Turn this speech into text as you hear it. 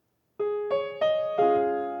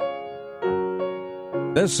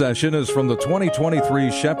This session is from the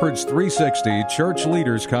 2023 Shepherds 360 Church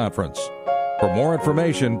Leaders Conference. For more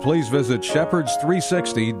information, please visit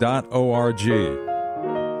shepherds360.org.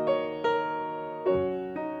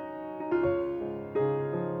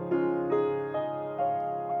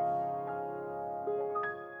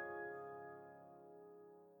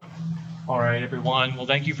 All right, everyone. Well,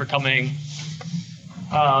 thank you for coming.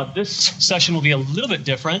 This session will be a little bit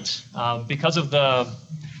different because of the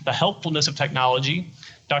helpfulness of technology.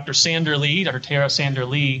 Dr. Tara Sander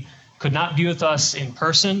Lee, could not be with us in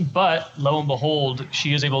person, but lo and behold,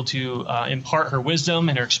 she is able to impart her wisdom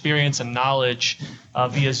and her experience and knowledge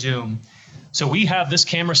via Zoom. So we have this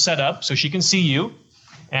camera set up so she can see you,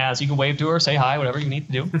 as you can wave to her, say hi, whatever you need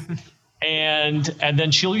to do. And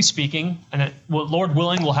then she'll be speaking, and Lord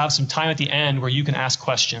willing, we'll have some time at the end where you can ask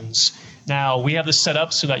questions. Now, we have this set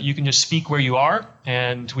up so that you can just speak where you are,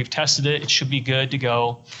 and we've tested it. It should be good to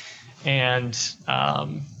go. And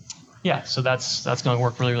so that's going to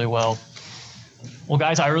work really, really well. Well,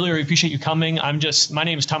 guys, I really appreciate you coming. My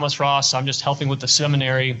name is Thomas Ross. I'm just helping with the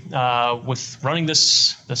seminary with running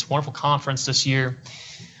this wonderful conference this year.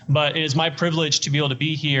 But it is my privilege to be able to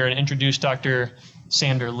be here and introduce Dr.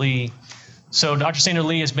 Sander Lee. So Dr. Sander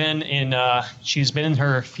Lee she's been in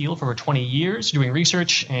her field for over 20 years doing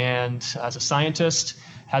research and as a scientist,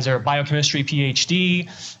 has her biochemistry PhD,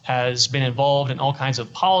 has been involved in all kinds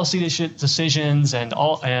of policy decisions and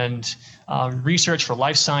research for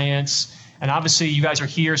life science. And obviously you guys are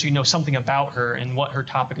here, so you know something about her and what her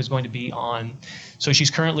topic is going to be on. So she's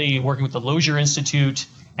currently working with the Lozier Institute,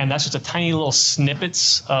 and that's just a tiny little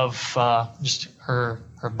snippets of just her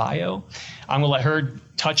bio. I'm gonna let her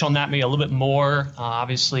touch on that maybe a little bit more.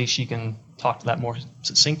 Obviously she can talk to that more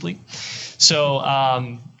succinctly. So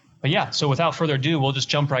without further ado, we'll just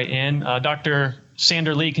jump right in. Dr.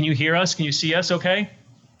 Sander Lee, can you hear us? Can you see us okay?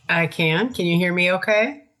 I can. Can you hear me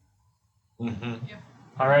okay? Mm-hmm. Yeah.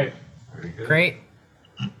 All right. Very good. Great.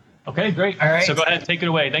 Okay, great. All right. So go ahead, take it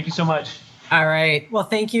away. Thank you so much. All right. Well,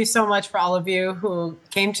 thank you so much for all of you who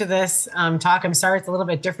came to this talk. I'm sorry it's a little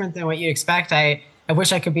bit different than what you expect. I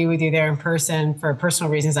wish I could be with you there in person. For personal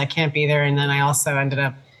reasons, I can't be there. And then I also ended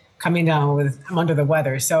up coming down I'm under the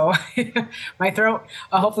weather. So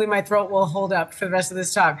hopefully my throat will hold up for the rest of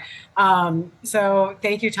this talk. So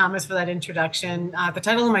thank you, Thomas, for that introduction. The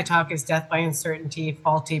title of my talk is Death by Uncertainty,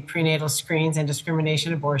 Faulty Prenatal Screens and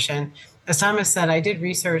Discrimination Abortion. As Thomas said, I did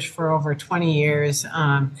research for over 20 years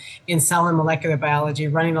in cell and molecular biology,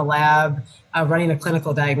 running a lab, running a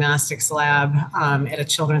clinical diagnostics lab at a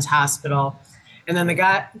children's hospital. And then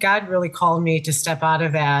God really called me to step out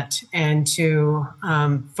of that and to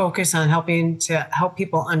focus on helping to help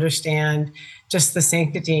people understand just the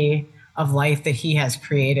sanctity of life that he has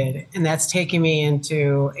created. And that's taken me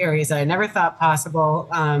into areas that I never thought possible,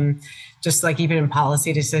 just like even in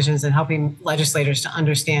policy decisions and helping legislators to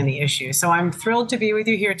understand the issue. So I'm thrilled to be with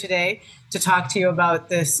you here today to talk to you about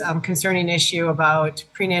this concerning issue about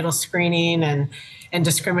prenatal screening and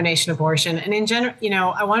discrimination abortion. And in general,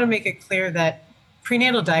 I want to make it clear that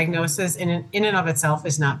prenatal diagnosis in and of itself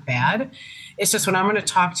is not bad. It's just what I'm going to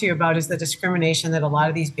talk to you about is the discrimination that a lot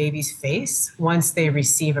of these babies face once they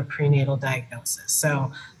receive a prenatal diagnosis.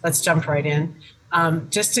 So let's jump right in.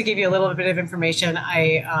 Just to give you a little bit of information,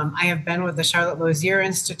 I have been with the Charlotte Lozier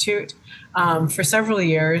Institute for several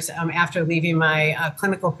years after leaving my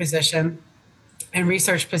clinical position and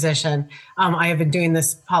research position. I have been doing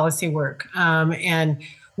this policy work, and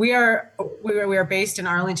we are based in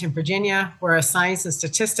Arlington, Virginia. We're a Science and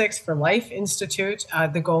Statistics for Life Institute.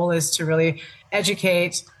 The goal is to really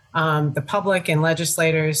educate the public and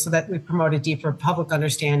legislators so that we promote a deeper public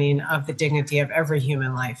understanding of the dignity of every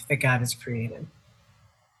human life that God has created.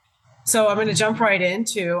 So I'm going to jump right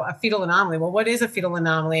into a fetal anomaly. Well, what is a fetal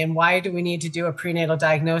anomaly and why do we need to do a prenatal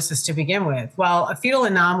diagnosis to begin with? Well, a fetal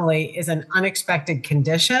anomaly is an unexpected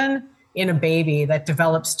condition in a baby that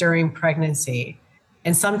develops during pregnancy.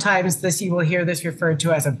 And sometimes you will hear this referred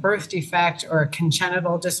to as a birth defect or a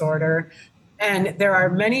congenital disorder. And there are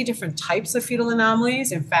many different types of fetal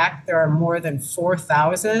anomalies. In fact, there are more than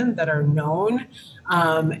 4,000 that are known.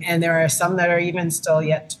 And there are some that are even still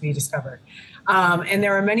yet to be discovered. And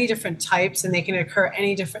there are many different types, and they can occur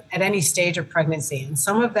at any stage of pregnancy. And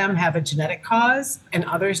some of them have a genetic cause and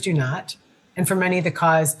others do not. And for many, the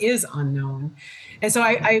cause is unknown. And so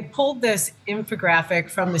I pulled this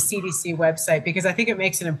infographic from the CDC website because I think it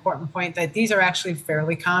makes an important point that these are actually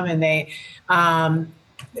fairly common.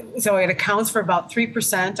 So it accounts for about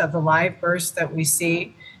 3% of the live births that we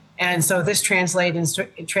see. And so this translates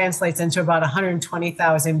into about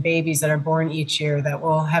 120,000 babies that are born each year that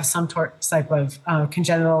will have some type of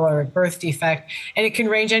congenital or birth defect. And it can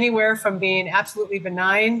range anywhere from being absolutely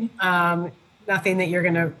benign, nothing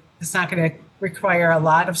that it's not going to require a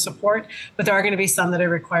lot of support, but there are going to be some that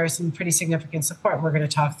require some pretty significant support. We're going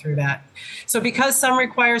to talk through that. So because some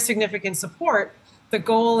require significant support, the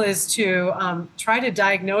goal is to try to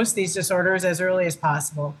diagnose these disorders as early as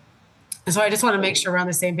possible. And so I just want to make sure we're on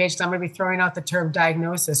the same page, because I'm going to be throwing out the term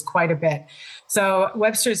diagnosis quite a bit. So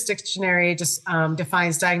Webster's dictionary just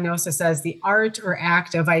defines diagnosis as the art or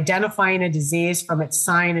act of identifying a disease from its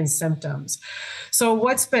sign and symptoms. So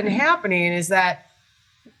what's been happening is that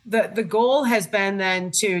the goal has been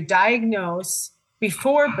then to diagnose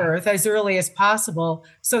before birth as early as possible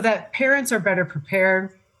so that parents are better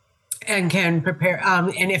prepared and can prepare.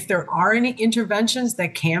 And if there are any interventions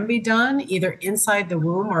that can be done either inside the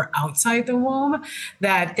womb or outside the womb,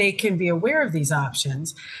 that they can be aware of these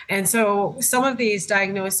options. And so some of these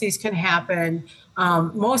diagnoses can happen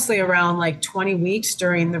mostly around like 20 weeks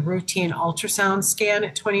during the routine ultrasound scan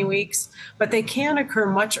at 20 weeks, but they can occur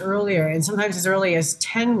much earlier and sometimes as early as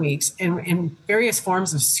 10 weeks in various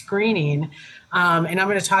forms of screening. And I'm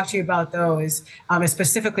going to talk to you about those,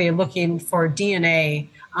 specifically looking for DNA,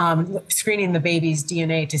 screening the baby's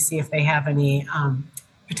DNA to see if they have any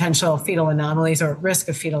potential fetal anomalies or risk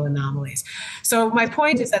of fetal anomalies. So my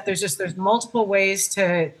point is that there's multiple ways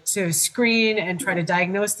to screen and try to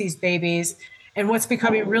diagnose these babies. And what's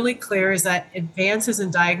becoming really clear is that advances in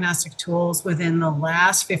diagnostic tools within the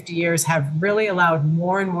last 50 years have really allowed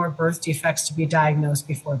more and more birth defects to be diagnosed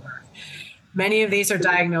before birth. Many of these are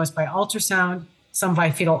diagnosed by ultrasound, some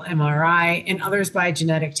by fetal MRI, and others by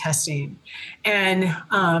genetic testing. And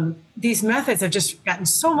these methods have just gotten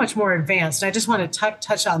so much more advanced. I just want to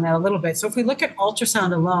touch on that a little bit. So if we look at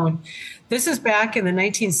ultrasound alone, this is back in the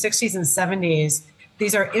 1960s and 70s.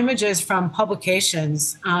 These are images from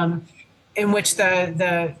publications in which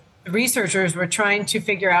the researchers were trying to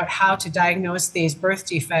figure out how to diagnose these birth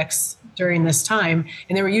defects during this time.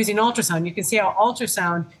 And they were using ultrasound. You can see how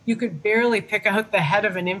ultrasound, you could barely pick out the head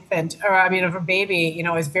of an infant, of a baby,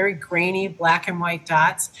 as very grainy black and white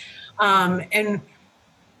dots. And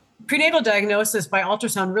prenatal diagnosis by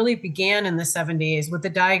ultrasound really began in the 70s with the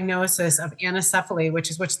diagnosis of anencephaly, which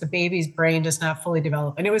the baby's brain does not fully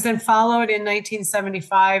develop. And it was then followed in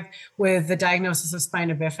 1975 with the diagnosis of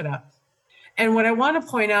spina bifida. And what I want to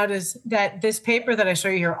point out is that this paper that I show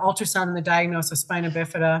you here, Ultrasound and the Diagnosis of Spina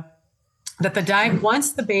Bifida, that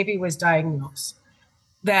once the baby was diagnosed,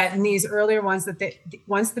 that in these earlier ones,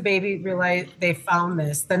 once the baby realized they found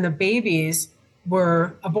this, then the babies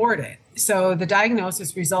were aborted. So the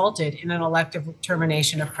diagnosis resulted in an elective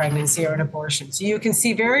termination of pregnancy or an abortion. So you can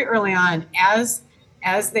see very early on, as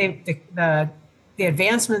the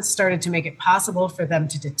advancements started to make it possible for them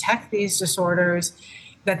to detect these disorders,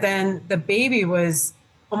 that then the baby was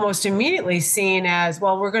almost immediately seen as,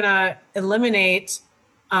 well, we're going to eliminate,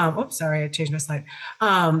 I changed my slide.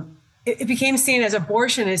 It became seen as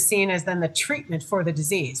abortion is seen as then the treatment for the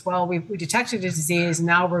disease. Well, we detected a disease,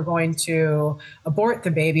 now we're going to abort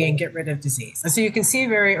the baby and get rid of disease. And so you can see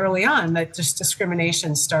very early on that just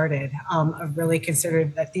discrimination started, of really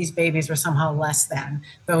considered that these babies were somehow less than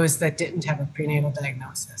those that didn't have a prenatal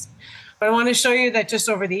diagnosis. But I want to show you that just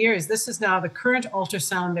over the years, this is now the current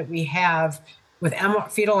ultrasound that we have with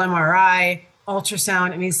fetal MRI,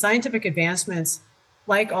 ultrasound. I mean, scientific advancements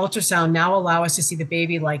like ultrasound now allow us to see the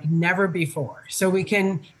baby like never before. So we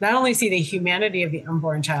can not only see the humanity of the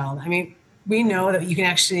unborn child. I mean, we know that you can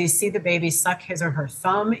actually see the baby suck his or her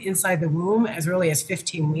thumb inside the womb as early as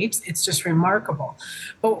 15 weeks. It's just remarkable.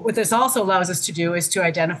 But what this also allows us to do is to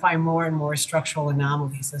identify more and more structural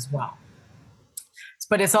anomalies as well.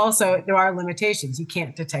 But it's also, there are limitations. You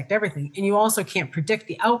can't detect everything. And you also can't predict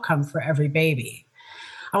the outcome for every baby.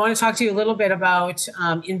 I want to talk to you a little bit about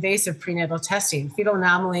invasive prenatal testing. Fetal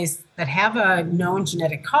anomalies that have a known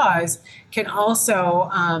genetic cause can also,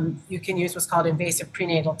 you can use what's called invasive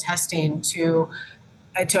prenatal testing to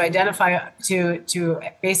identify, to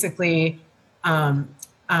basically,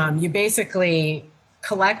 you basically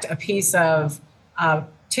collect a piece of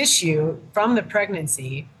tissue from the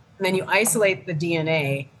pregnancy, and then you isolate the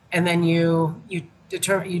DNA, and then you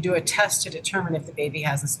do a test to determine if the baby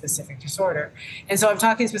has a specific disorder. And so I'm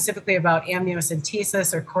talking specifically about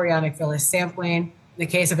amniocentesis or chorionic villus sampling. In the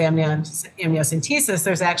case of amniocentesis,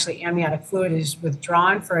 there's actually amniotic fluid is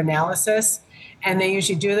withdrawn for analysis, and they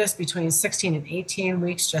usually do this between 16 and 18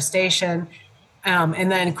 weeks gestation.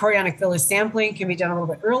 And then chorionic villus sampling can be done a little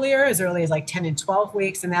bit earlier, as early as like 10 and 12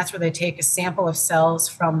 weeks. And that's where they take a sample of cells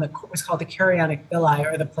from what's called the chorionic villi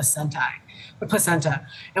or the placentae. the placenta.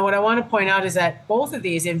 And what I want to point out is that both of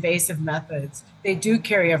these invasive methods, they do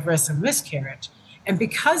carry a risk of miscarriage. And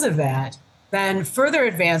because of that, then further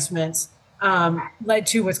advancements led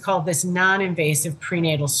to what's called this non-invasive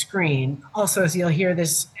prenatal screen. Also, as you'll hear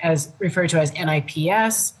this as referred to as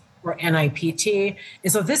NIPS or NIPT.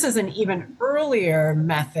 And so this is an even earlier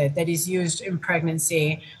method that is used in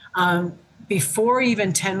pregnancy before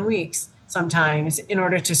even 10 weeks sometimes in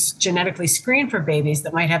order to genetically screen for babies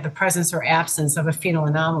that might have the presence or absence of a fetal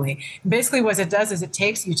anomaly. And basically what it does is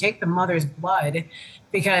you take the mother's blood,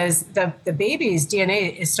 because the baby's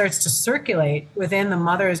DNA starts to circulate within the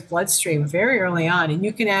mother's bloodstream very early on. And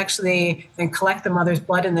you can actually then collect the mother's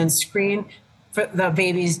blood and then screen for the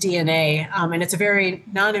baby's DNA. And it's a very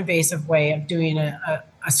non-invasive way of doing a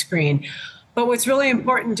screen. But what's really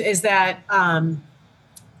important is that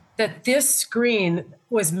that this screen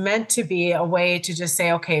was meant to be a way to just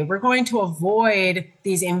say, okay, we're going to avoid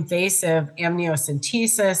these invasive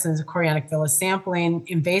amniocentesis and chorionic villus sampling,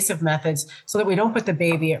 invasive methods, so that we don't put the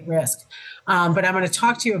baby at risk. But I'm going to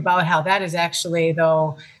talk to you about how that is actually,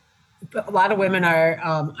 though, a lot of women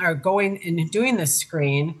are going and doing this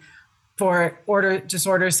screen for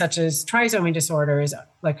disorders such as trisomy disorders,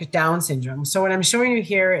 like Down syndrome. So what I'm showing you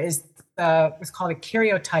here is what's called a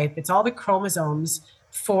karyotype. It's all the chromosomes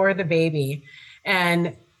for the baby.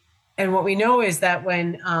 And what we know is that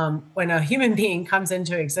when a human being comes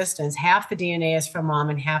into existence, half the DNA is from mom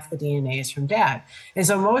and half the DNA is from dad. And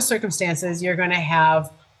so in most circumstances, you're going to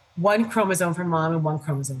have one chromosome for mom and one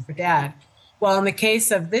chromosome for dad. Well, in the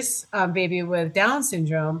case of this baby with Down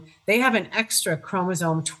syndrome, they have an extra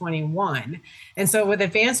chromosome 21. And so with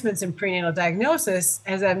advancements in prenatal diagnosis,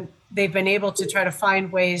 they've been able to try to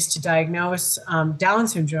find ways to diagnose Down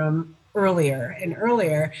syndrome earlier and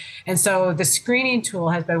earlier. And so the screening tool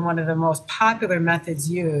has been one of the most popular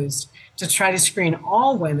methods used to try to screen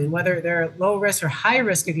all women, whether they're low risk or high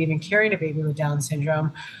risk of even carrying a baby with Down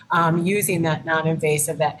syndrome, using that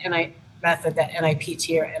non-invasive, that method, that NIPT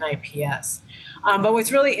or NIPS. But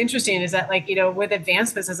what's really interesting is that, with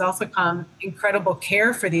advancements has also come incredible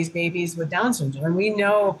care for these babies with Down syndrome. And we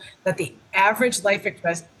know that the average life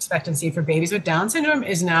expectancy for babies with Down syndrome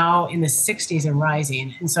is now in the 60s and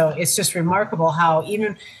rising. And so it's just remarkable how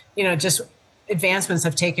even, just advancements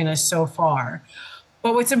have taken us so far.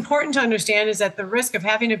 But what's important to understand is that the risk of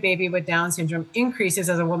having a baby with Down syndrome increases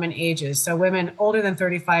as a woman ages. So women older than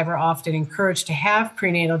 35 are often encouraged to have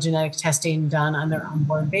prenatal genetic testing done on their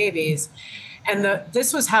unborn babies. And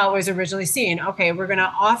this was how it was originally seen. Okay, we're going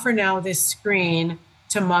to offer now this screen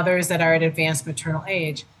to mothers that are at advanced maternal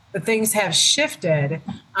age. But things have shifted,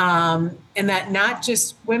 and that not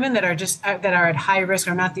just women that are at high risk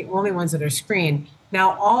are not the only ones that are screened.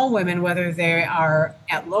 Now, all women, whether they are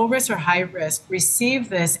at low risk or high risk, receive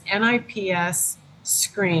this NIPS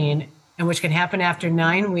screen, and which can happen after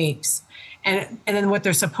 9 weeks. And then what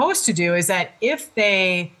they're supposed to do is that if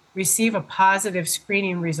they receive a positive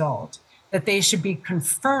screening result, that they should be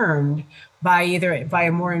confirmed by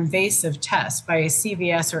a more invasive test, by a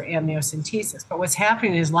CVS or amniocentesis. But what's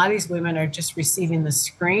happening is a lot of these women are just receiving the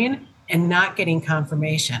screen and not getting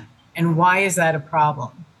confirmation. And why is that a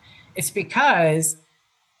problem? It's because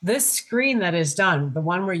this screen that is done, the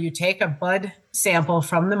one where you take a blood sample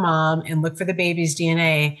from the mom and look for the baby's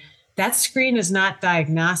DNA, that screen is not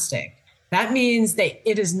diagnostic. That means that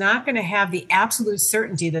it is not going to have the absolute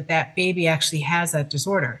certainty that that baby actually has that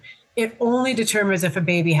disorder. It only determines if a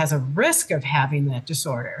baby has a risk of having that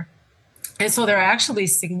disorder. And so there are actually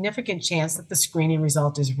significant chance that the screening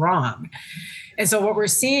result is wrong. And so what we're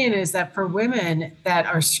seeing is that for women that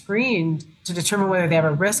are screened to determine whether they have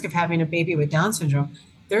a risk of having a baby with Down syndrome,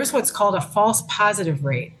 there's what's called a false positive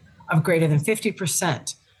rate of greater than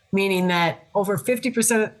 50%, meaning that over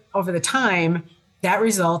 50% over the time, that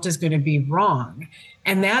result is going to be wrong.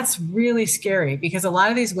 And that's really scary because a lot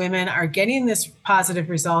of these women are getting this positive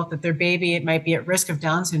result that their baby, it might be at risk of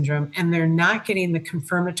Down syndrome, and they're not getting the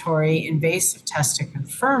confirmatory invasive test to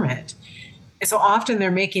confirm it. And so often they're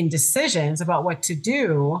making decisions about what to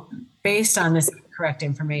do based on this incorrect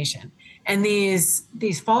information. And these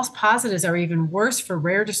false positives are even worse for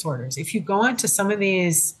rare disorders. If you go onto some of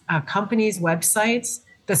these companies' websites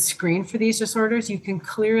that screen for these disorders, you can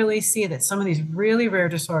clearly see that some of these really rare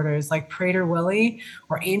disorders like Prader-Willi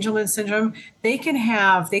or Angelman syndrome, they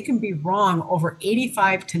can be wrong over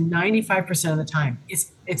 85 to 95% of the time.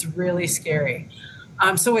 It's really scary.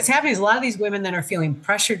 So what's happening is a lot of these women then are feeling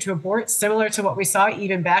pressured to abort, similar to what we saw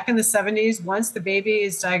even back in the 70s. Once the baby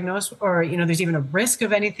is diagnosed, or there's even a risk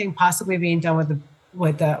of anything possibly being done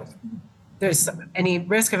there's any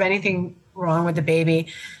risk of anything wrong with the baby,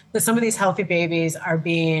 that some of these healthy babies are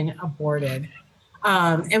being aborted.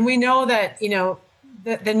 And we know that,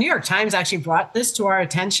 the New York Times actually brought this to our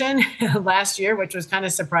attention last year, which was kind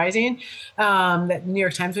of surprising that the New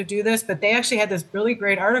York Times would do this. But they actually had this really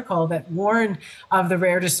great article that warned of the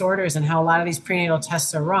rare disorders and how a lot of these prenatal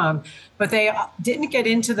tests are wrong. But they didn't get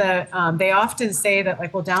into they often say that,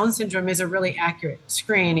 like, well, Down syndrome is a really accurate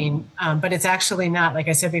screening, but it's actually not. Like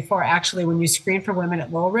I said before, actually, when you screen for women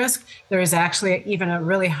at low risk, there is actually even a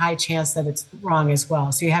really high chance that it's wrong as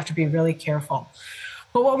well. So you have to be really careful.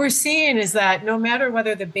 But what we're seeing is that no matter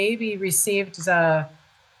whether the baby received a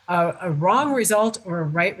wrong result or a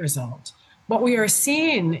right result, what we are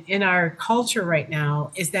seeing in our culture right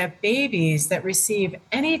now is that babies that receive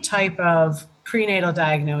any type of prenatal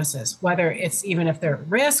diagnosis, whether it's even if they're at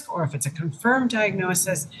risk or if it's a confirmed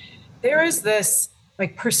diagnosis, there is this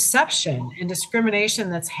like perception and discrimination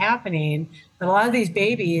that's happening that a lot of these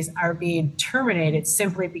babies are being terminated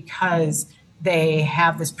simply because they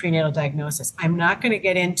have this prenatal diagnosis. I'm not going to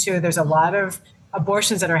get into, there's a lot of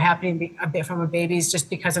abortions that are happening a bit from babies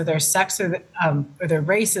just because of their sex or their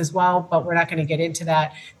race as well, but we're not going to get into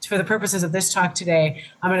that. For the purposes of this talk today,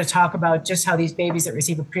 I'm going to talk about just how these babies that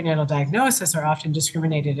receive a prenatal diagnosis are often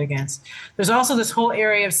discriminated against. There's also this whole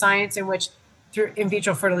area of science in which through in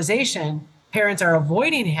vitro fertilization, parents are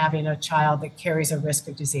avoiding having a child that carries a risk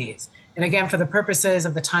of disease. And again, for the purposes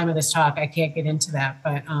of the time of this talk, I can't get into that,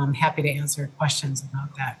 but I'm happy to answer questions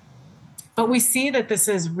about that. But we see that this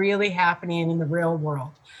is really happening in the real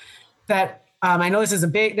world. That I know this is a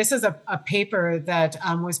paper that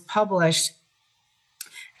was published,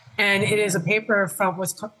 and it is a paper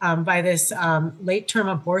by this late-term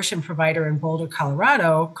abortion provider in Boulder,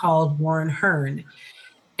 Colorado, called Warren Hearn.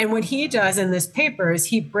 And what he does in this paper is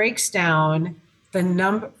he breaks down,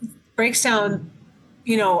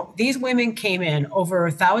 these women came in, over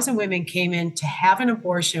 1,000 women came in to have an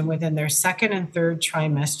abortion within their second and third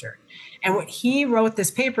trimester. And what he wrote this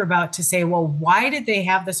paper about to say, well, why did they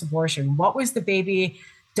have this abortion? What was the baby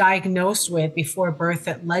diagnosed with before birth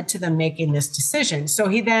that led to them making this decision? So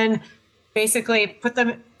he then basically put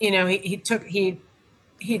them, he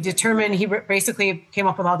basically came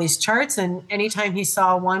up with all these charts, and anytime he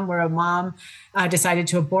saw one where a mom decided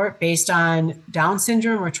to abort based on Down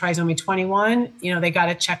syndrome or trisomy 21, they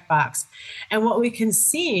got a checkbox. And what we can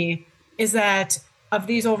see is that of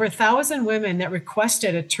these over 1,000 women that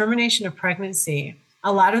requested a termination of pregnancy,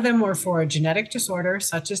 a lot of them were for a genetic disorder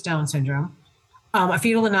such as Down syndrome, a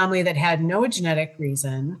fetal anomaly that had no genetic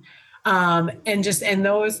reason, and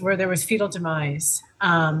those where there was fetal demise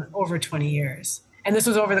over 20 years. And this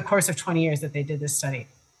was over the course of 20 years that they did this study.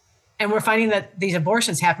 And we're finding that these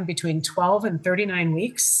abortions happen between 12 and 39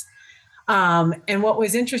 weeks. And what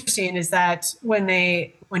was interesting is that when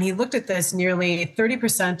he looked at this, nearly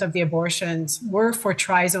 30% of the abortions were for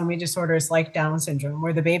trisomy disorders like Down syndrome,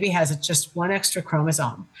 where the baby has just one extra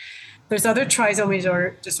chromosome. There's other trisomy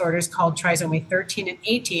disorders called trisomy 13 and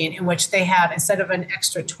 18, in which they have, instead of an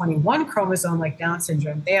extra 21 chromosome like Down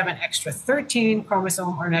syndrome, they have an extra 13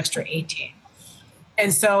 chromosome or an extra 18.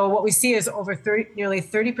 And so what we see is nearly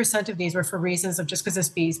 30% of these were for reasons of just because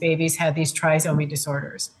these babies had these trisomy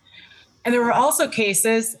disorders. And there were also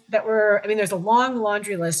cases that there's a long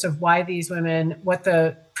laundry list of why these women, what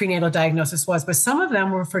the prenatal diagnosis was, but some of them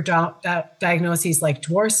were for diagnoses like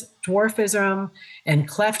dwarfism and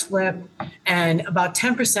cleft lip, and about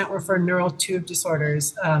 10% were for neural tube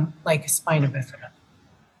disorders like spina bifida.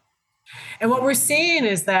 And what we're seeing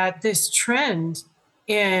is that this trend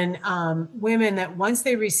in women that once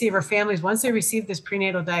they receive, or families, once they receive this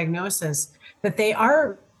prenatal diagnosis, that they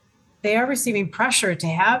are receiving pressure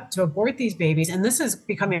to abort these babies. And this is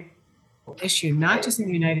becoming an issue, not just in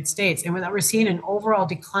the United States. And we're seeing an overall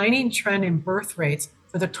declining trend in birth rates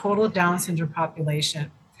for the total Down syndrome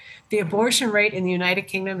population. The abortion rate in the United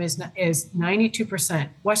Kingdom is 92%,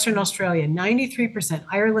 Western Australia, 93%,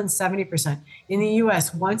 Ireland, 70%. In the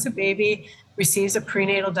US, once a baby receives a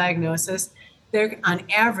prenatal diagnosis, they're on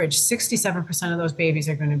average, 67% of those babies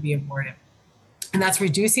are going to be aborted. And that's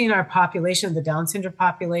reducing our population, the Down syndrome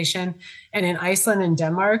population. And in Iceland and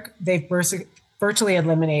Denmark, they've virtually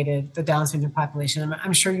eliminated the Down syndrome population.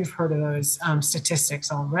 I'm sure you've heard of those statistics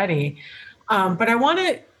already. But I want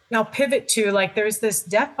to now pivot to, there's this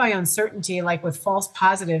death by uncertainty, with false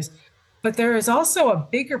positives. But there is also a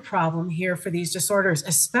bigger problem here for these disorders,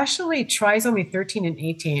 especially trisomy 13 and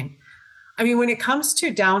 18. When it comes to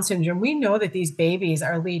Down syndrome, we know that these babies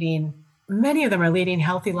many of them are leading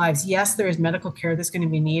healthy lives. Yes, there is medical care that's going to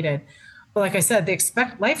be needed. But like I said,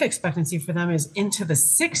 the life expectancy for them is into the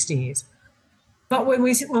 60s. But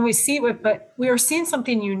we are seeing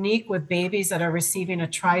something unique with babies that are receiving a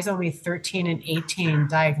trisomy 13 and 18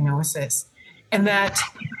 diagnosis, and that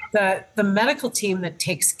the medical team that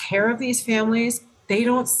takes care of these families, they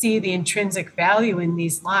don't see the intrinsic value in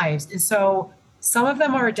these lives. And so some of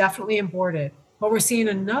them are definitely aborted, but we're seeing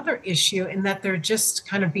another issue in that they're just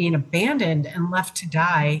kind of being abandoned and left to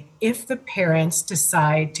die if the parents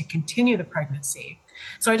decide to continue the pregnancy.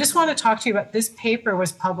 So I just want to talk to you about this paper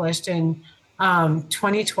was published in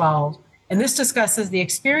 2012, and this discusses the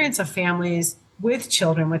experience of families with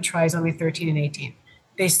children with trisomy 13 and 18.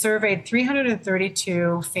 They surveyed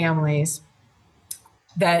 332 families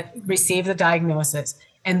that received the diagnosis,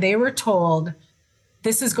 and they were told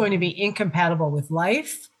this is going to be incompatible with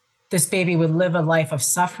life. This baby would live a life of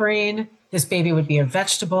suffering. This baby would be a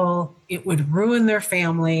vegetable. It would ruin their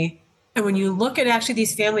family. And when you look at actually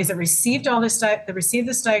these families that received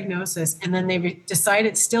this diagnosis, and then they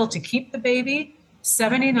decided still to keep the baby,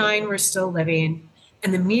 79 were still living,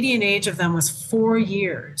 and the median age of them was 4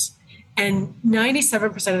 years. And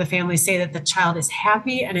 97% of the families say that the child is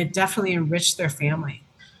happy and it definitely enriched their family.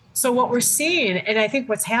 So what we're seeing, and I think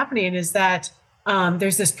what's happening is that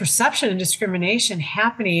there's this perception and discrimination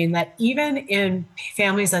happening that even in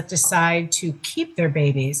families that decide to keep their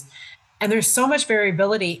babies, and there's so much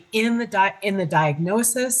variability in the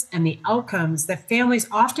diagnosis and the outcomes that families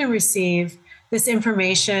often receive this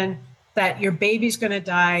information that your baby's going to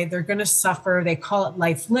die, they're going to suffer. They call it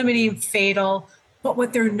life-limiting, fatal. But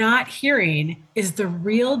what they're not hearing is the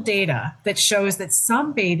real data that shows that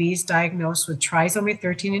some babies diagnosed with trisomy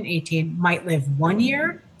 13 and 18 might live 1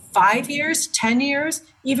 year, 5 years, 10 years,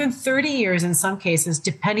 even 30 years in some cases,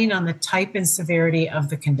 depending on the type and severity of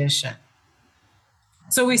the condition.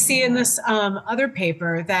 So we see in this other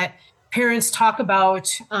paper that parents talk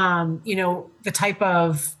about, the type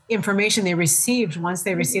of information they received once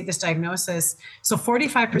they received this diagnosis. So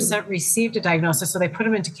 45% received a diagnosis, so they put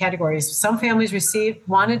them into categories. Some families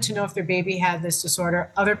wanted to know if their baby had this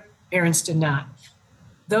disorder. Other parents did not.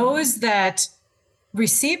 Those that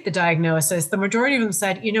received the diagnosis, the majority of them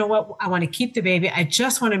said, you know what, I want to keep the baby. I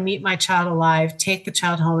just want to meet my child alive, take the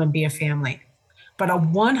child home and be a family. But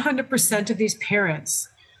 100% of these parents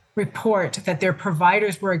report that their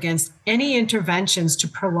providers were against any interventions to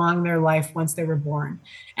prolong their life once they were born.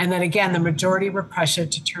 And that, again, the majority were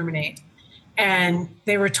pressured to terminate. And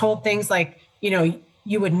they were told things like,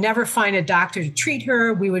 you would never find a doctor to treat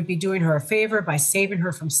her. We would be doing her a favor by saving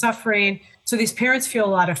her from suffering. So these parents feel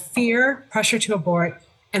a lot of fear, pressure to abort.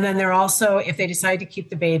 And then they're also, if they decide to keep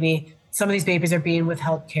the baby, some of these babies are being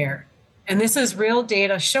withheld care. And this is real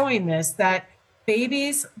data showing this, that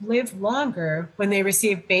babies live longer when they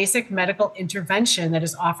receive basic medical intervention that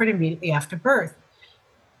is offered immediately after birth.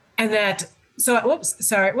 And that, so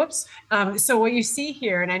what you see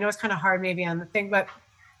here, and I know it's kind of hard maybe on the thing, but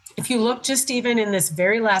if you look just even in this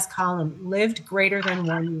very last column, lived greater than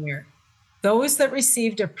 1 year. Those that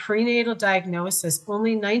received a prenatal diagnosis,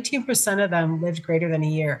 only 19% of them lived greater than a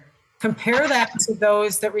year. Compare that to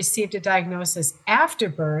those that received a diagnosis after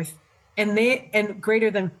birth, and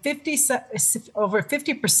greater than over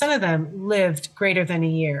 50% of them lived greater than a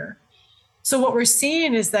year. So what we're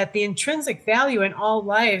seeing is that the intrinsic value in all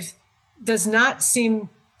lives does not seem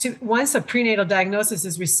to, once a prenatal diagnosis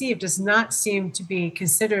is received, does not seem to be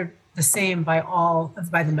considered the same by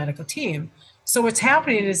the medical team. So what's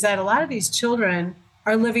happening is that a lot of these children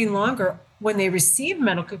are living longer when they receive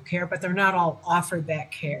medical care, but they're not all offered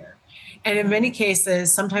that care. And in many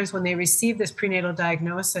cases, sometimes when they receive this prenatal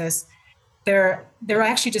diagnosis, they're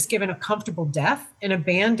actually just given a comfortable death and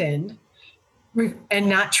abandoned and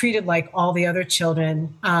not treated like all the other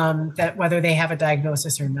children, that whether they have a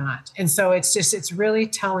diagnosis or not. And so it's really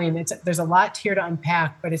telling. There's a lot here to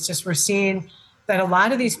unpack, but it's just, we're seeing that a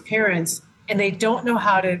lot of these parents, and they don't know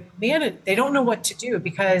how to manage, they don't know what to do,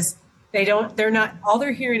 because all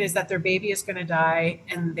they're hearing is that their baby is going to die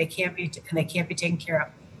and they can't be taken care of.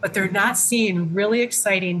 But they're not seeing really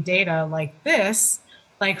exciting data like this,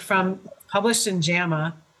 like published in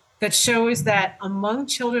JAMA, that shows that among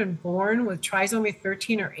children born with trisomy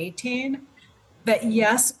 13 or 18, that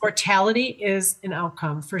yes, mortality is an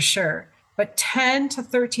outcome for sure, but 10 to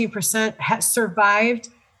 13% has survived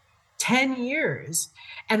 10 years.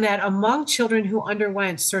 And that among children who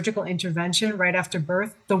underwent surgical intervention right after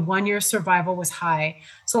birth, the 1 year survival was high.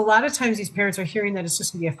 So a lot of times these parents are hearing that it's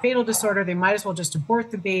just gonna be a fatal disorder. They might as well just abort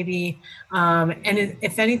the baby.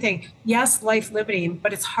 If anything, yes, life-limiting,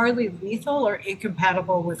 but it's hardly lethal or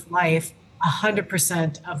incompatible with life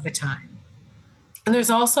 100% of the time. And there's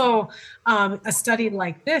also a study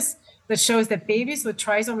like this that shows that babies with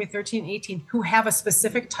trisomy 13, 18 who have a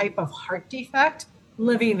specific type of heart defect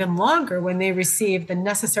live even longer when they receive the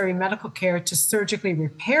necessary medical care to surgically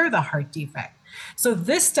repair the heart defect. So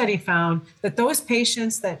this study found that those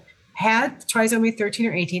patients that had trisomy 13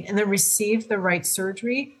 or 18 and then received the right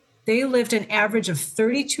surgery, they lived an average of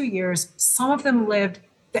 32 years. Some of them lived,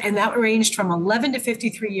 and that ranged from 11 to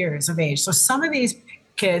 53 years of age. So some of these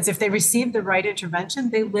kids, if they received the right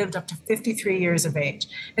intervention, they lived up to 53 years of age.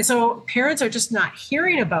 And so parents are just not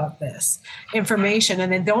hearing about this information,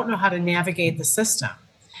 and they don't know how to navigate the system.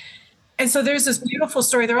 And so there's this beautiful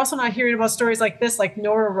story. They're also not hearing about stories like this, like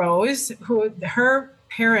Nora Rose, who her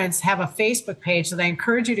parents have a Facebook page that I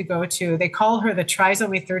encourage you to go to. They call her the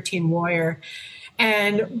Trisomy 13 Warrior.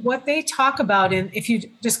 And what they talk about, and if you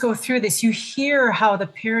just go through this, you hear how the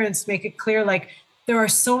parents make it clear, like, there are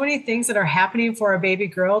so many things that are happening for a baby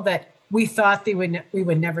girl that we thought we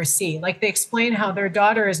would never see. Like, they explain how their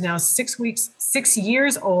daughter is now 6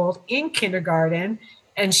 years old in kindergarten,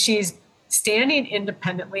 and she's standing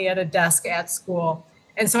independently at a desk at school.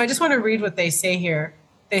 And so I just want to read what they say here.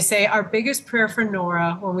 They say, our biggest prayer for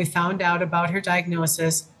Nora when we found out about her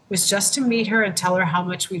diagnosis was just to meet her and tell her how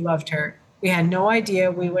much we loved her. We had no idea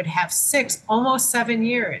we would have 6, almost 7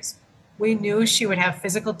 years. We knew she would have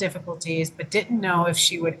physical difficulties, but didn't know if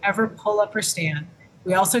she would ever pull up or stand.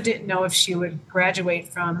 We also didn't know if she would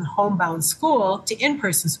graduate from homebound school to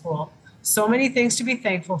in-person school. So many things to be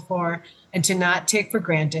thankful for and to not take for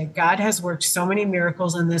granted. God has worked so many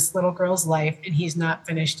miracles in this little girl's life, and he's not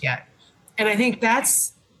finished yet. And I think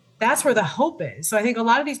that's where the hope is. So I think a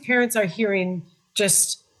lot of these parents are hearing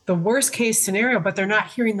just the worst case scenario, but they're not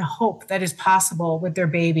hearing the hope that is possible with their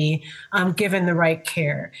baby, given the right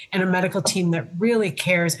care and a medical team that really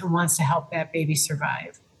cares and wants to help that baby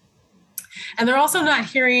survive. And they're also not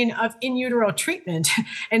hearing of in utero treatment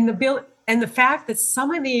and the fact that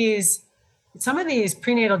some of these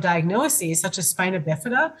prenatal diagnoses, such as spina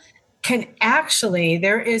bifida,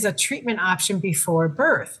 there is a treatment option before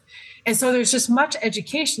birth. And so there's just much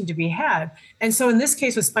education to be had. And so in this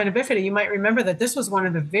case with spina bifida, you might remember that this was one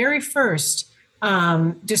of the very first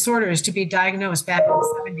disorders to be diagnosed back in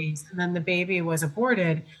the 70s, and then the baby was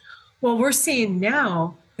aborted. Well, we're seeing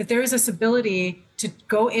now that there is this ability to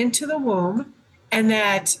go into the womb, and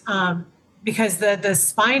that because the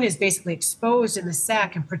spine is basically exposed in the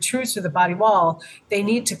sac and protrudes through the body wall, they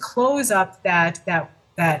need to close up that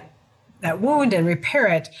wound and repair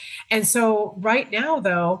it. And so right now,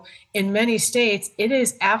 though, in many states, it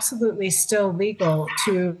is absolutely still legal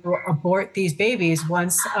to abort these babies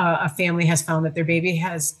once a family has found that their baby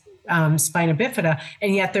has spina bifida.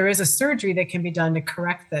 And yet there is a surgery that can be done to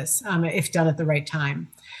correct this if done at the right time.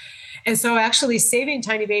 And so actually saving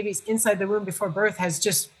tiny babies inside the womb before birth has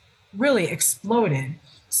just really exploded.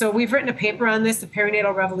 So we've written a paper on this, the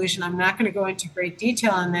perinatal revolution. I'm not going to go into great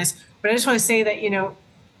detail on this, but I just want to say that,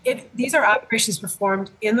 these are operations performed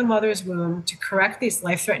in the mother's womb to correct these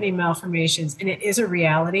life-threatening malformations, and it is a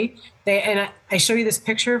reality. I show you this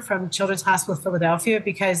picture from Children's Hospital of Philadelphia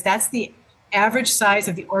because that's the average size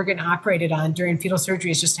of the organ operated on during fetal surgery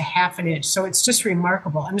is just a half an inch. So it's just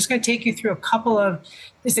remarkable. I'm just going to take you through a couple of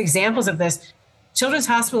just examples of this. Children's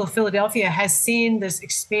Hospital of Philadelphia has seen this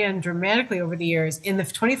expand dramatically over the years. In the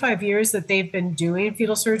 25 years that they've been doing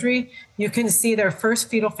fetal surgery, you can see their first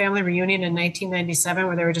fetal family reunion in 1997,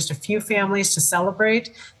 where there were just a few families to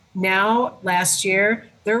celebrate. Now, last year,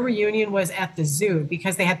 their reunion was at the zoo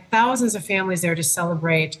because they had thousands of families there to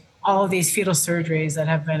celebrate all of these fetal surgeries that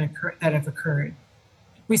have occurred.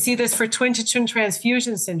 We see this for twin-to-twin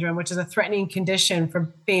transfusion syndrome, which is a threatening condition for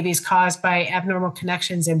babies caused by abnormal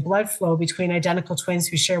connections in blood flow between identical twins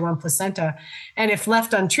who share one placenta. And if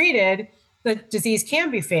left untreated, the disease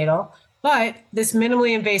can be fatal. But this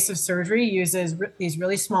minimally invasive surgery uses these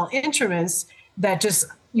really small instruments that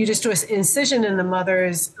you just do an incision in the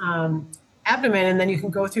mother's abdomen, and then you can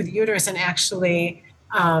go through the uterus and actually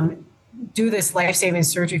do this life-saving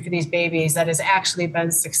surgery for these babies that has actually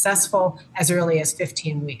been successful as early as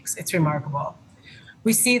 15 weeks. It's remarkable.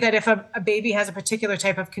 We see that if a baby has a particular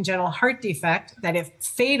type of congenital heart defect, that if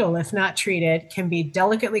fatal, if not treated, can be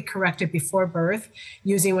delicately corrected before birth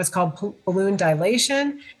using what's called balloon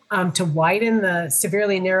dilation to widen the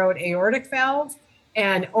severely narrowed aortic valve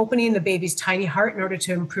and opening the baby's tiny heart in order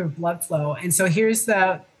to improve blood flow. And so here's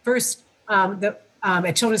the first,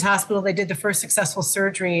 at Children's Hospital, they did the first successful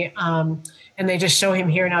surgery, and they just show him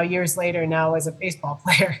here now, years later, now as a baseball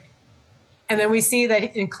player. And then we see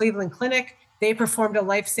that in Cleveland Clinic, they performed a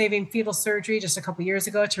life-saving fetal surgery just a couple years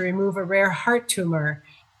ago to remove a rare heart tumor.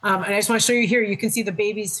 And I just want to show you here, you can see the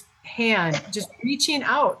baby's hand just reaching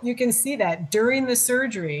out. You can see that during the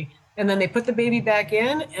surgery. And then they put the baby back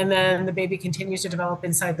in, and then the baby continues to develop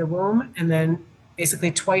inside the womb, and then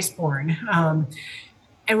basically twice born.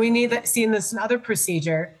 And we need that, seeing this another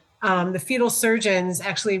procedure. the fetal surgeons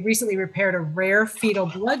actually recently repaired a rare fetal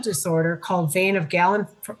blood disorder called vein of Galen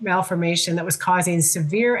malformation that was causing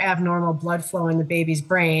severe abnormal blood flow in the baby's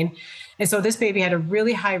brain. And so this baby had a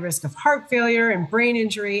really high risk of heart failure and brain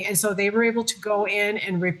injury. And so they were able to go in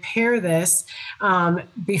and repair this on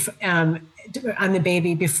the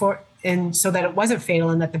baby before, and so that it wasn't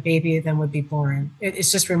fatal and that the baby then would be born.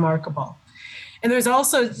 It's just remarkable. And there's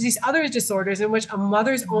also these other disorders in which a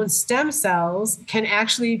mother's own stem cells can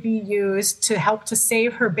actually be used to help to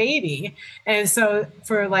save her baby. And so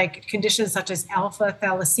for like conditions such as alpha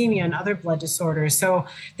thalassemia and other blood disorders. So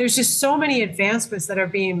there's just so many advancements that are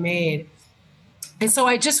being made. And so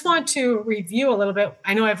I just want to review a little bit.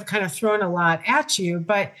 I know I've kind of thrown a lot at you,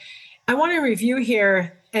 but I want to review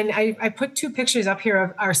here. And I put two pictures up here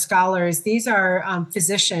of our scholars. These are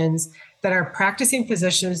physicians that are practicing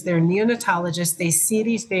physicians. They're neonatologists. They see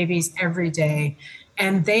these babies every day,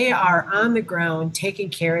 and they are on the ground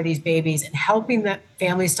taking care of these babies and helping the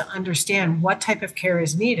families to understand what type of care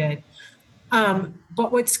is needed.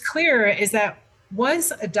 But what's clear is that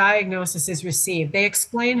once a diagnosis is received, they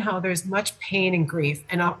explain how there's much pain and grief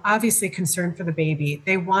and obviously concern for the baby.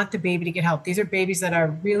 They want the baby to get help. These are babies that are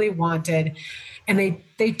really wanted, and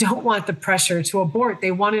they don't want the pressure to abort.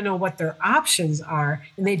 They want to know what their options are,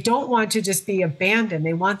 and they don't want to just be abandoned.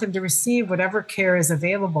 They want them to receive whatever care is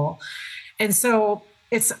available. And so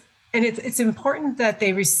it's important that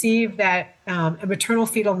they receive that a maternal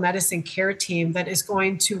fetal medicine care team that is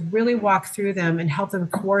going to really walk through them and help them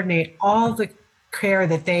coordinate all the care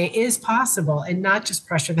that is possible and not just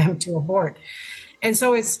pressure them to abort. And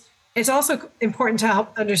so it's also important to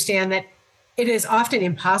help understand that it is often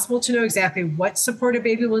impossible to know exactly what support a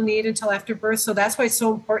baby will need until after birth. So that's why it's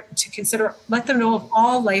so important to let them know of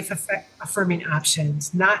all life-affirming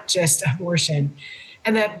options, not just abortion.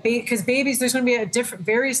 And that because babies, there's going to be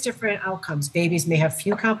various different outcomes. Babies may have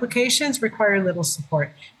few complications, require little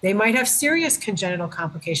support. They might have serious congenital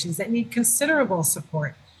complications that need considerable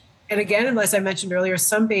support. And again, as I mentioned earlier,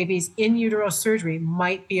 some babies in utero surgery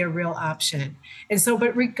might be a real option. And so,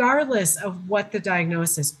 but regardless of what the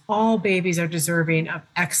diagnosis, all babies are deserving of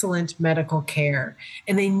excellent medical care,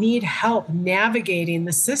 and they need help navigating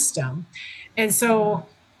the system. And so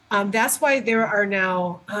that's why there are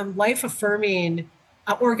now life-affirming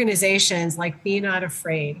organizations like Be Not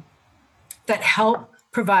Afraid that help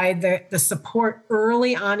provide the support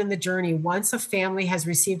early on in the journey once a family has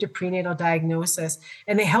received a prenatal diagnosis,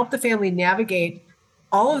 and they help the family navigate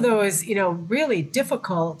all of those, really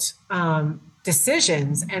difficult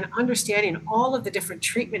decisions and understanding all of the different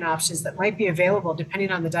treatment options that might be available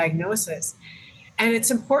depending on the diagnosis. And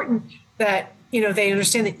it's important that they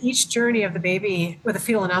understand that each journey of the baby with a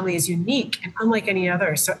fetal anomaly is unique and unlike any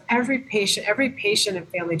other. So every patient and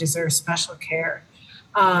family deserves special care.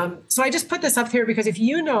 So I just put this up here because if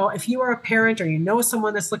you are a parent or you know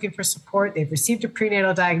someone that's looking for support, they've received a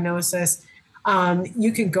prenatal diagnosis,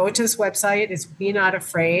 you can go to this website. It's Be Not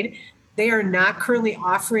Afraid. They are not currently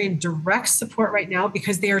offering direct support right now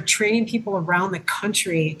because they are training people around the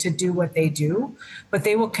country to do what they do, but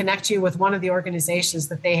they will connect you with one of the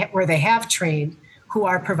organizations where they have trained who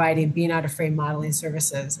are providing Be Not Afraid modeling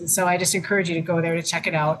services. And so I just encourage you to go there to check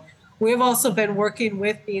it out. We have also been working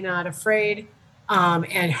with Be Not Afraid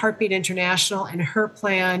and Heartbeat International and her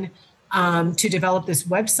plan to develop this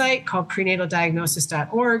website called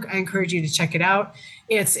prenataldiagnosis.org. I encourage you to check it out.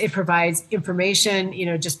 It provides information,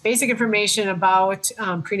 just basic information about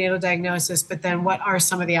prenatal diagnosis, but then what are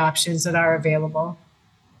some of the options that are available.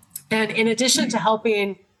 And in addition to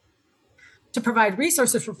helping to provide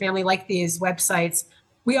resources for family like these websites,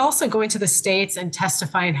 we also go into the states and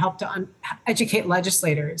testify and help to educate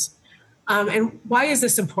legislators. And why is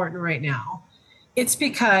this important right now? It's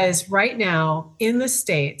because right now in the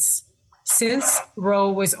states, since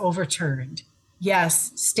Roe was overturned,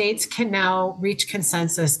 yes, states can now reach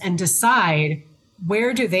consensus and decide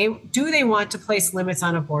where do they want to place limits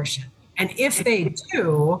on abortion? And if they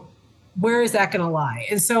do, where is that going to lie?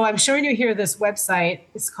 And so I'm showing you here this website.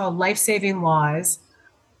 It's called Life Saving Laws.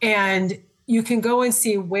 And you can go and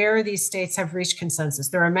see where these states have reached consensus.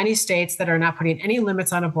 There are many states that are not putting any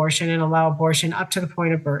limits on abortion and allow abortion up to the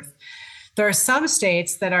point of birth. There are some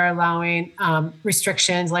states that are allowing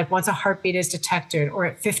restrictions, like once a heartbeat is detected or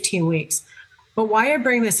at 15 weeks. But why I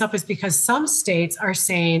bring this up is because some states are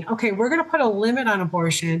saying, okay, we're going to put a limit on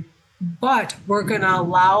abortion, but we're going to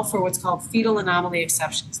allow for what's called fetal anomaly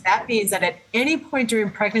exceptions. That means that at any point during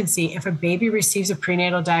pregnancy, if a baby receives a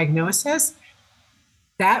prenatal diagnosis,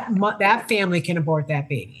 that family can abort that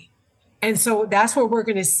baby. And so that's where we're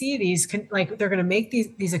going to see they're going to make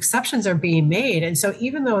these exceptions are being made. And so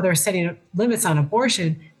even though they're setting limits on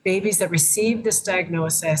abortion, babies that receive this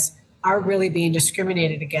diagnosis are really being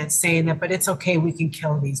discriminated against, saying that, but it's okay, we can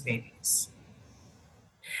kill these babies.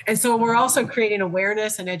 And so we're also creating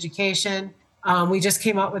awareness and education. We just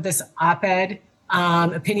came out with this op-ed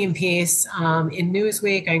opinion piece in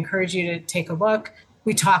Newsweek. I encourage you to take a look.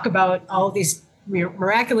 We talk about all of these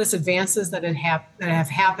miraculous advances that have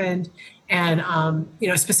happened. And,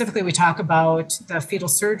 specifically, we talk about the fetal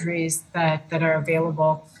surgeries that are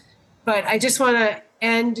available. But I just want to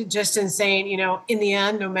end just in saying, in the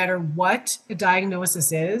end, no matter what a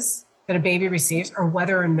diagnosis is that a baby receives or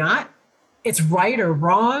whether or not it's right or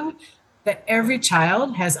wrong, that every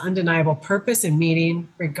child has undeniable purpose and meaning,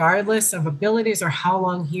 regardless of abilities or how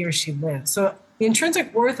long he or she lives. So the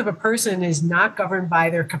intrinsic worth of a person is not governed by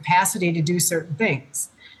their capacity to do certain things.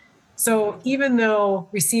 So even though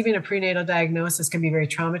receiving a prenatal diagnosis can be very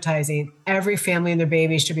traumatizing, every family and their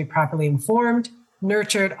baby should be properly informed,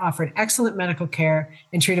 nurtured, offered excellent medical care,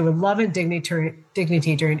 and treated with love and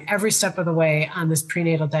dignity during every step of the way on this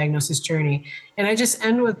prenatal diagnosis journey. And I just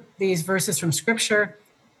end with these verses from Scripture,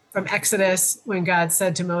 from Exodus, when God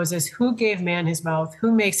said to Moses, "Who gave man his mouth?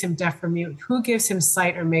 Who makes him deaf or mute? Who gives him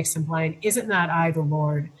sight or makes him blind? Is it not I, the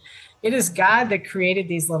Lord?" It is God that created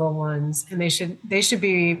these little ones, and they should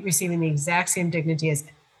be receiving the exact same dignity as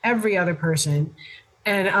every other person.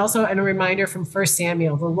 And also, a reminder from 1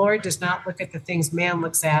 Samuel, the Lord does not look at the things man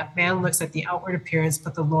looks at. Man looks at the outward appearance,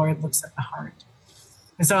 but the Lord looks at the heart.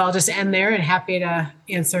 And so I'll just end there and happy to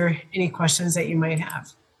answer any questions that you might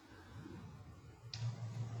have.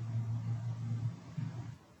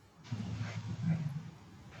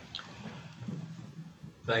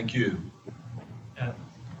 Thank you. Yeah.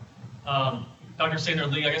 Dr.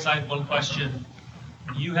 Sandra-Lee, I guess I had one question.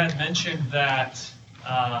 You had mentioned that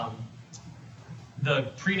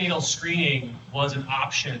the prenatal screening was an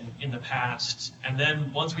option in the past. And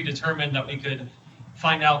then once we determined that we could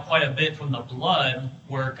find out quite a bit from the blood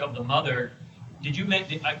work of the mother, did you make,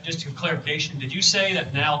 just for clarification, did you say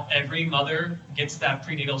that now every mother gets that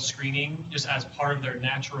prenatal screening just as part of their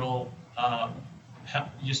natural,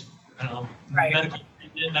 Right.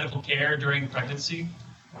 medical care during pregnancy?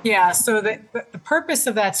 Yeah, so the purpose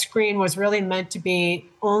of that screen was really meant to be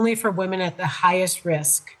only for women at the highest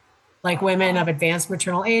risk, like women of advanced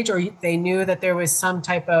maternal age, or they knew that there was some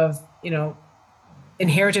type of,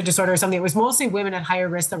 inherited disorder or something. It was mostly women at higher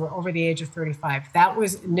risk that were over the age of 35. That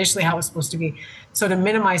was initially how it was supposed to be. So to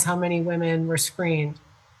minimize how many women were screened.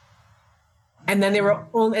 And then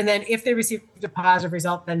if they received a positive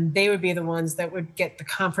result, then they would be the ones that would get the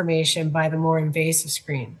confirmation by the more invasive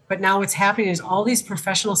screen. But now what's happening is all these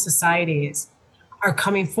professional societies are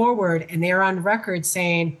coming forward and they're on record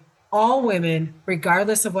saying all women,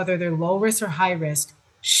 regardless of whether they're low risk or high risk,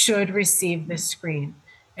 should receive this screen.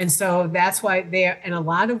 And so that's why and a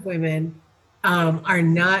lot of women are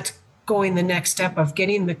not going the next step of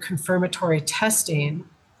getting the confirmatory testing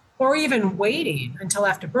or even waiting until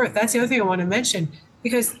after birth. That's the other thing I want to mention,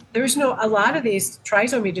 because a lot of these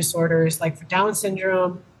trisomy disorders, like for Down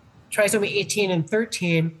syndrome, trisomy 18 and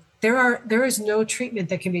 13, there is no treatment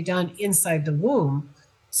that can be done inside the womb.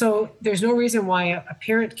 So there's no reason why a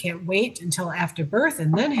parent can't wait until after birth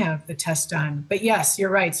and then have the test done. But yes, you're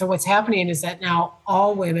right. So what's happening is that now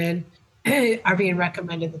all women are being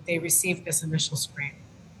recommended that they receive this initial screen.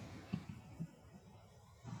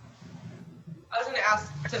 I was going to ask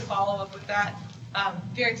to follow up with that.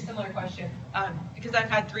 Very similar question, because I've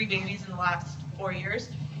had 3 babies in the last 4 years,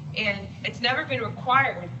 and it's never been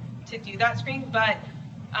required to do that screen. But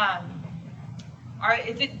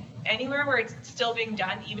is it anywhere where it's still being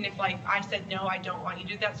done, even if I said no, I don't want you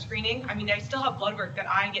to do that screening? I mean, I still have blood work that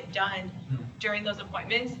I get done during those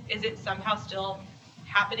appointments. Is it somehow still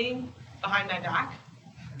happening behind my back?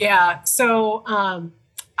 Yeah. So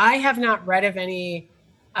I have not read of any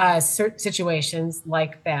situations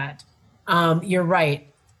like that. You're right.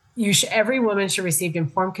 Every woman should receive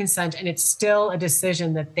informed consent, and it's still a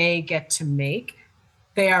decision that they get to make.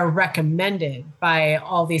 They are recommended by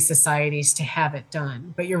all these societies to have it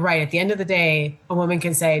done. But you're right. At the end of the day, a woman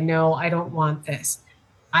can say, no, I don't want this.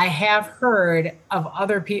 I have heard of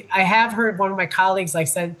other people. I have heard one of my colleagues,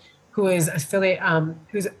 who is affiliate,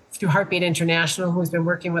 who's through Heartbeat International, who's been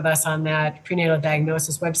working with us on that prenatal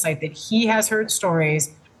diagnosis website, that he has heard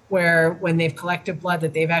stories where when they've collected blood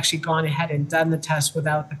that they've actually gone ahead and done the test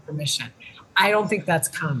without the permission. I don't think that's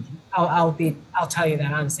common. I'll tell you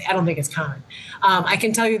that honestly. I don't think it's common. I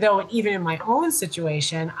can tell you though, even in my own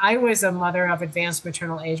situation, I was a mother of advanced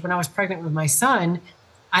maternal age. When I was pregnant with my son,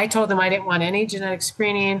 I told them I didn't want any genetic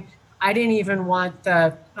screening. I didn't even want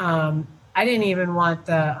the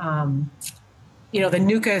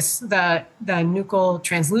nuchal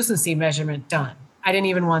translucency measurement done. I didn't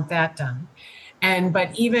even want that done.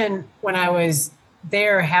 But even when I was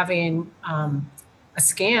there having a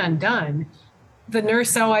scan done, the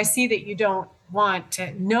nurse said, "Oh, I see that you don't want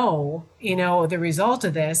to know, the result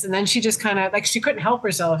of this." And then she just kind of she couldn't help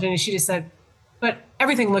herself. And she just said, "But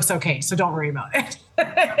everything looks okay, so don't worry about it."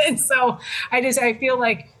 And so I feel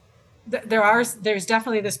like there's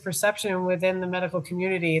definitely this perception within the medical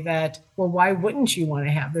community that, well, why wouldn't you want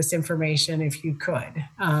to have this information if you could?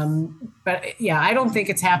 But yeah, I don't think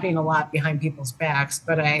it's happening a lot behind people's backs,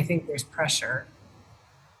 but I think there's pressure.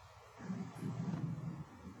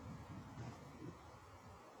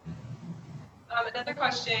 Another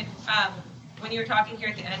question, when you were talking here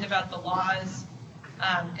at the end about the laws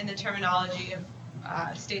and the terminology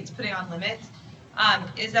of states putting on limits,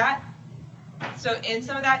 is that, so in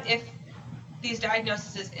some of that, if these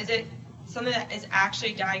diagnoses, is it something that is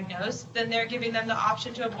actually diagnosed, then they're giving them the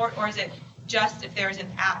option to abort, or is it just if there's an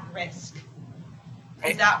at risk?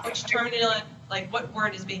 Is that which terminal, what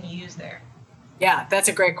word is being used there? Yeah, that's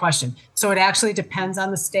a great question. So it actually depends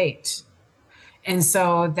on the state. And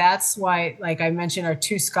so that's why, like I mentioned, our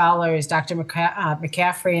two scholars, Dr.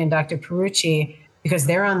 McCaffrey and Dr. Perucci, because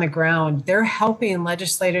they're on the ground, they're helping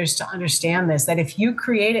legislators to understand this, that if you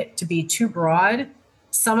create it to be too broad,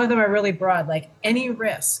 some of them are really broad, like any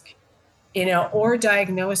risk, or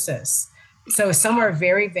diagnosis. So some are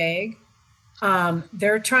very vague.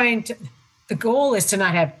 They're trying to, the goal is to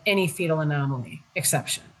not have any fetal anomaly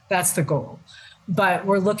exception. That's the goal. But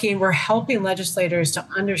we're helping legislators to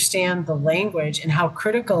understand the language and how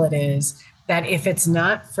critical it is that if it's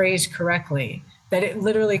not phrased correctly, that it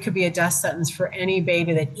literally could be a death sentence for any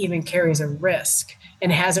baby that even carries a risk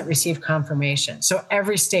and hasn't received confirmation. So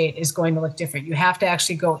every state is going to look different. You have to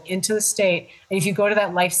actually go into the state. And if you go to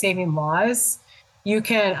that life-saving laws, you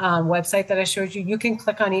can, website that I showed you, you can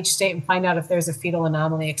click on each state and find out if there's a fetal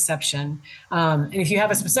anomaly exception. And if you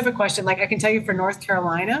have a specific question, like I can tell you for North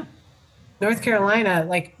Carolina,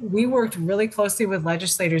 we worked really closely with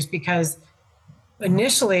legislators because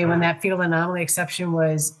initially when that fetal anomaly exception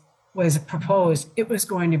was proposed, it was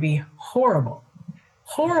going to be horrible.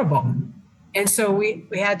 And so we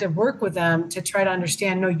had to work with them to try to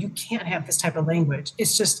understand, no, you can't have this type of language.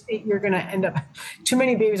 It's just, you're going to end up, too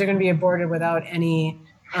many babies are going to be aborted without any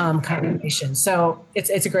confirmation. So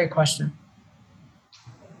it's a great question.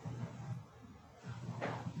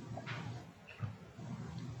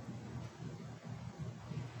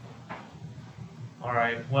 All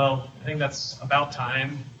right, well, I think that's about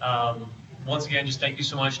time. Once again, just thank you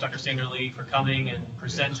so much, Dr. Sander-Lee, for coming and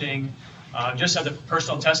presenting. Just as a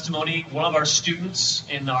personal testimony, one of our students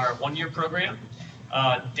in our one-year program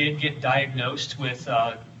did get diagnosed with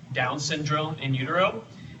Down syndrome in utero.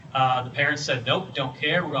 The parents said, nope, don't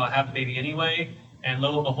care, we're going to have the baby anyway. And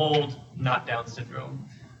lo and behold, not Down syndrome.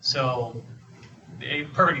 So a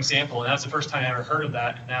perfect example, and that's the first time I ever heard of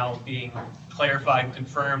that, now being clarified and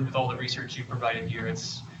confirmed with all the research you provided here.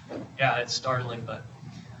 It's startling, but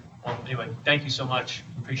well, anyway, thank you so much.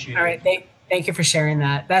 Appreciate it. All right, thank you for sharing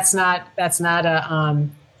that. That's not a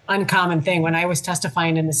uncommon thing. When I was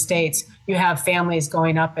testifying in the States, you have families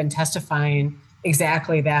going up and testifying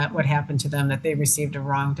exactly that, what happened to them, that they received a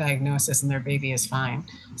wrong diagnosis and their baby is fine.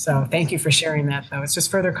 So thank you for sharing that, though. It's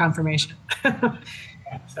just further confirmation.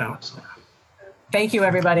 So thank you,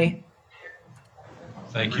 everybody.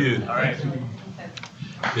 Thank you. All right.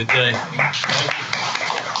 Good day.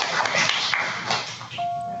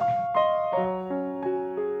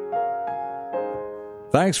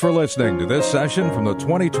 Thanks for listening to this session from the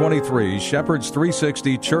 2023 Shepherds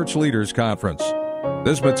 360 Church Leaders Conference.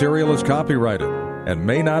 This material is copyrighted and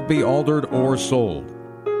may not be altered or sold.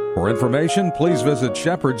 For information, please visit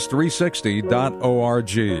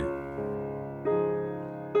shepherds360.org.